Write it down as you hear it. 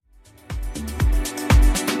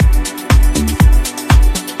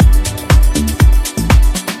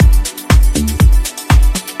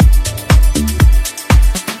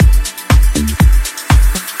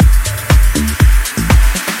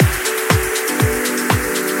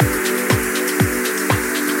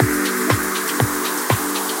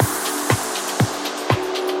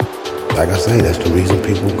say, that's the reason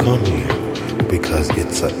people come here. Because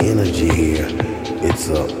it's an energy here.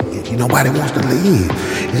 Nobody wants to leave.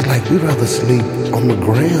 It's like we'd rather sleep on the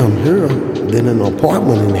ground here than in an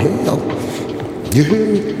apartment in hell. You hear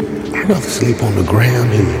me? I'd rather sleep on the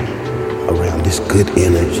ground here around this good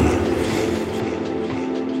energy.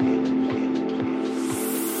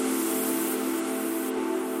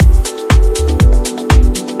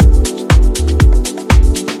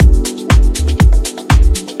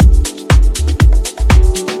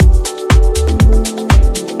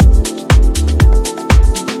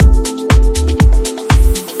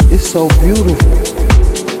 It's so beautiful.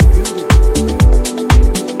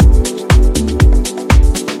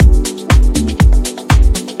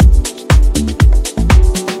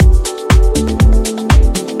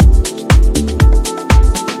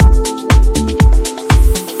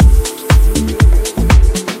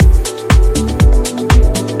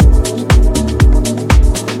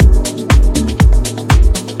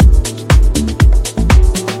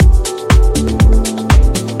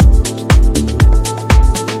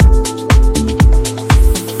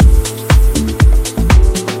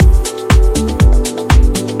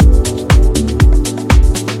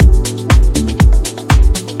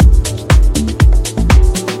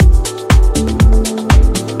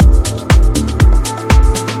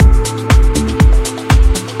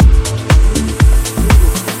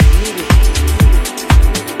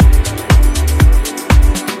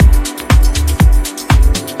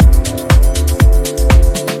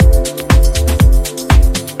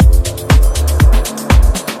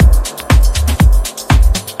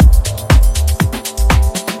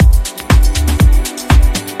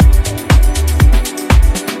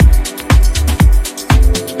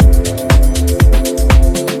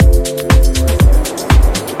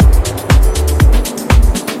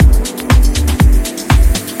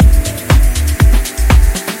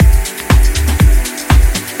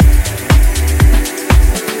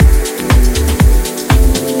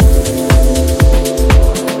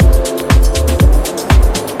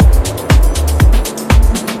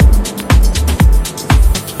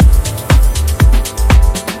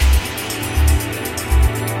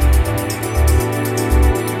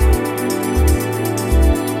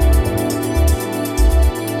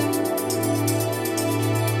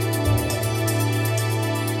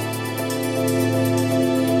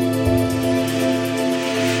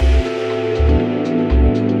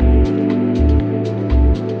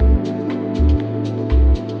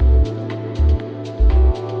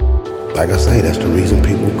 Like I say, that's the reason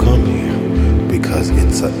people come here. Because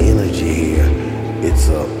it's an energy here.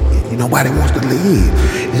 Nobody wants to leave.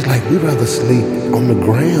 It's like we'd rather sleep on the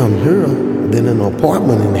ground here than in an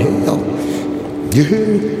apartment in hell. You hear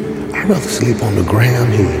me? I'd rather sleep on the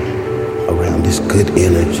ground here around this good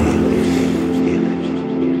energy.